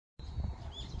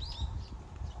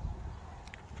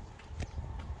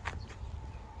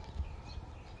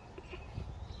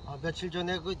며칠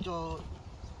전에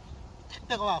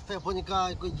택배가 왔어요.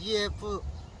 보니까 EF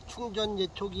충전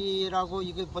예초기라고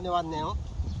이거 보내왔네요.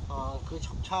 그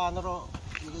협찬으로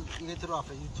이게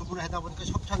들어왔어요. 유튜브를 하다 보니까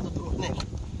협찬도 들어오네요.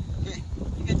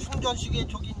 이게 충전식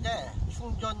예초기인데,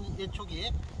 충전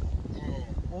예초기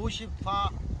 50바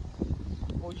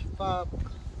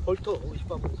볼트.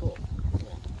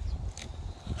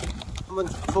 한번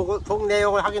속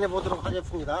내용을 확인해 보도록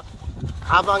하겠습니다.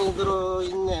 가방이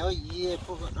들어있네요.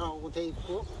 EF라고 돼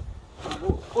있고,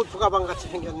 골프 가방 같이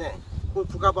생겼네.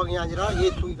 골프 가방이 아니라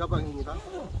예초기 가방입니다.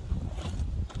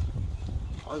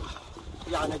 아이고,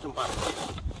 이 안에 좀 봐.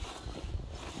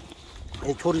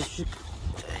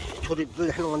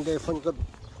 조립을 해놓은데 보니까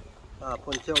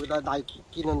본체 여기다 날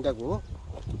끼는 데고,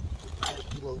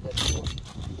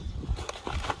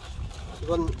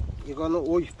 이거는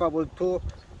 50V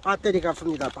배터리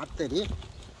같습니다. 배터리.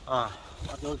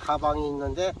 여기 가방이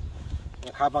있는데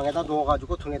가방에다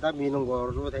넣어가지고 등에다 미는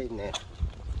거로 돼 있네.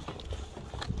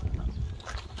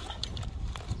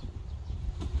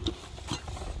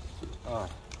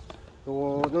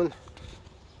 요거는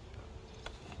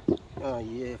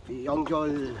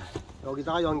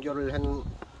여기다가 연결을 하는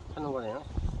거네요.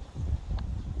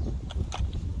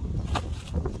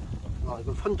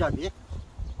 이거 손잡이.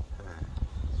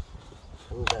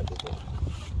 손잡이고.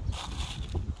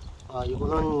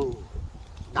 이거는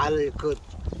날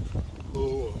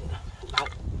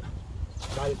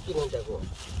끼는 데고,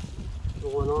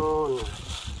 요거는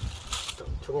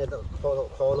등에다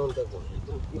거는 데고.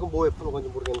 이건 뭐에 푸는 건지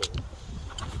모르겠네.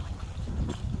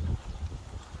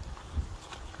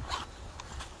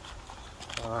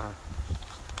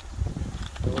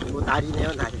 이거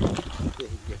날이네요, 날.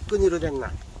 이게 끈으로 된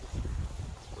날.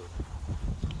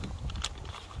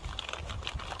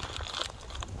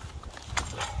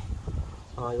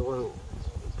 이건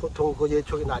보통 그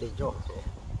예초기 날이죠.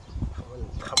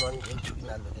 가만 예초기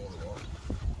날로 되어 있네요.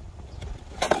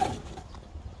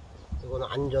 이거는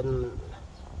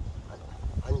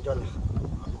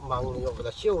안전망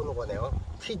여기다 씌우는 거네요.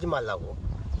 튀지 말라고.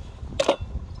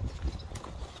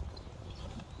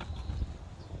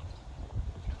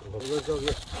 이거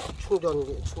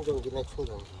충전기네,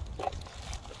 충전기.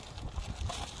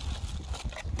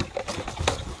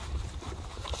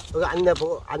 여기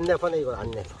안내번호 이거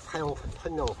안내서. 사용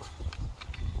설명서.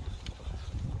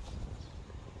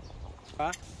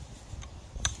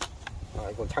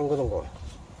 이거 잠그는 거.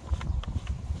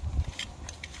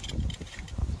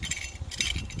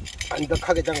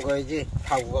 완벽하게 잠궈야지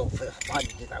사고가 없어요.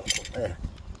 빠지지도 않고.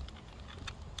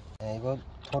 이거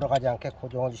돌아가지 않게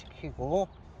고정을 시키고,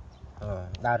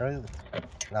 날을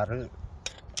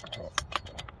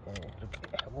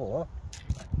이렇게 하고,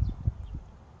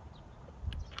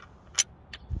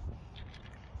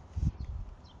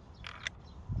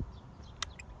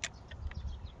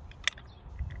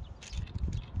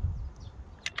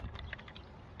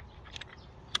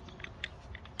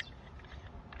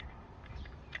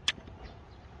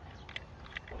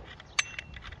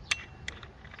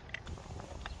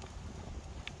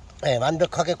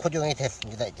 완벽하게 고정이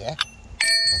됐습니다. 이제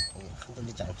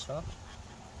흔들리지 않죠.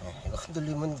 이거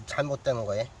흔들리면 잘못되는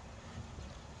거예요.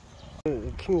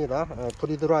 킵니다.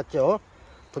 불이 들어왔죠.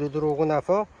 불이 들어오고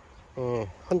나서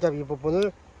손잡이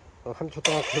부분을 3초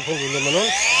동안 계속 누르면은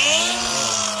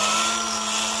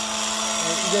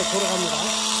이제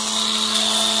돌아갑니다.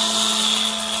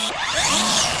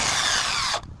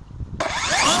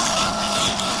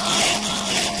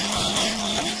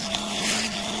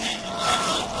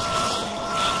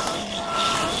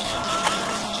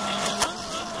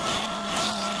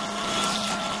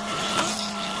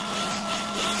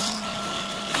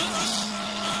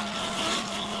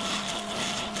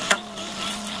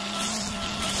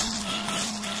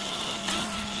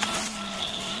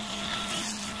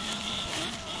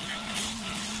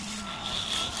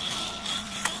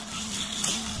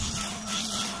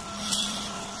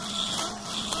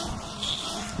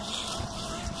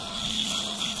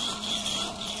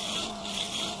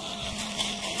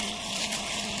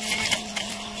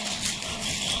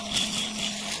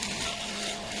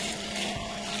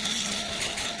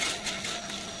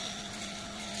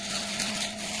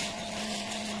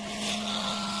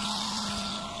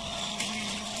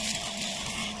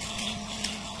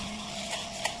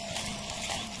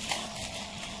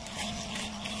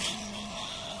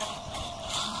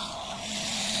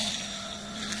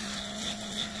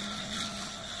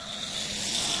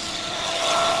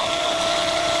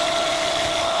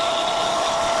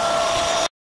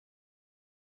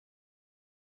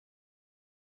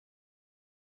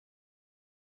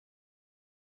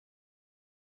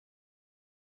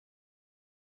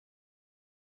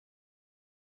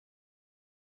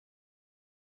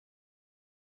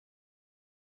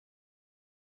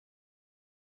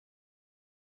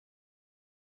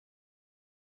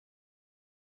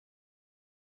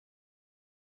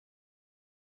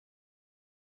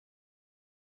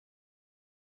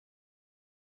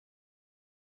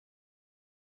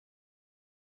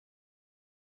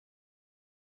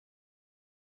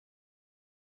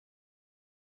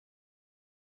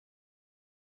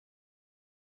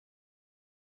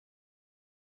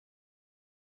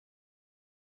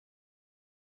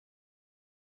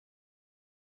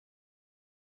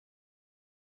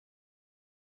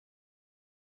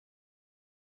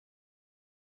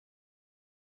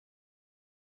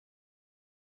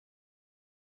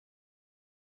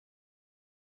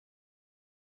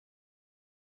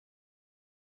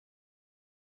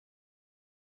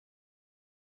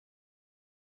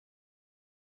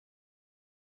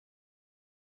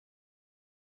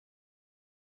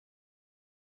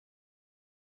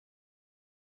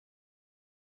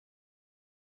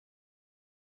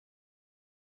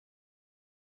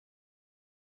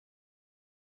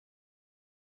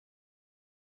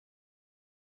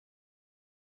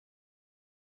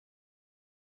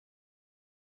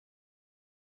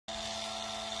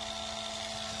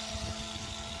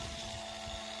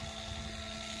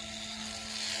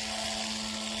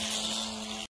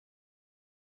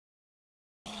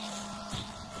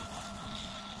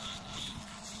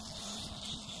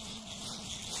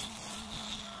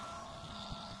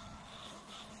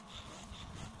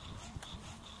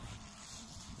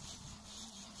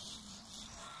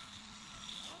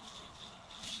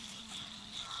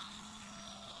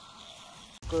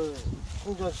 그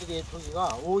충전식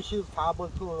예초기가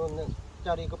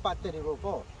 54V짜리 그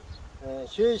배터리로고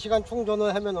 3시간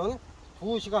충전을 하면은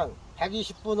 2시간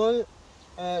 120분을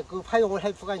그 사용을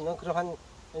할 수가 있는 그러한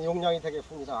용량이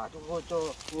되겠습니다. 그리고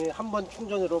한 번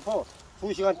충전으로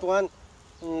 2시간 동안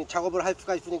작업을 할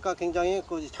수가 있으니까 굉장히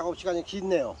그 작업 시간이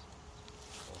길네요.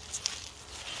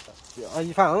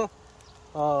 이상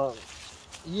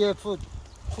EF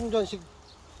충전식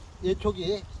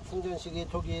예초기를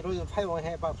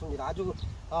사용해 봤습니다. 아주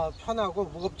편하고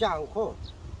무겁지 않고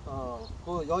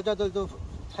그 여자들도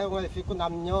사용할 수 있고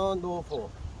남녀노소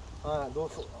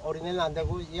어린애는 안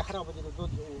되고 이 할아버지들도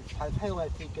잘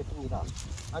사용할 수 있겠습니다.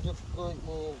 아주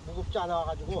무겁지 않아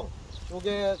가지고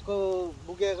요게 그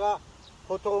무게가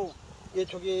보통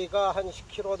예초기가 한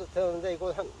 10kg 되는데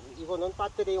이거는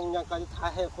배터리 용량까지 다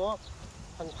해서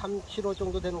한 3kg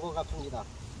정도 되는 것 같습니다.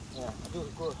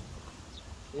 아주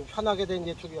편하게 된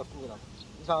예초기였습니다.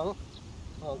 이상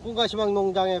꿈가시방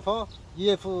농장에서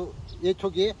EF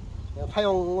예초기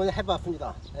사용을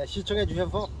해봤습니다. 시청해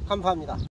주셔서 감사합니다.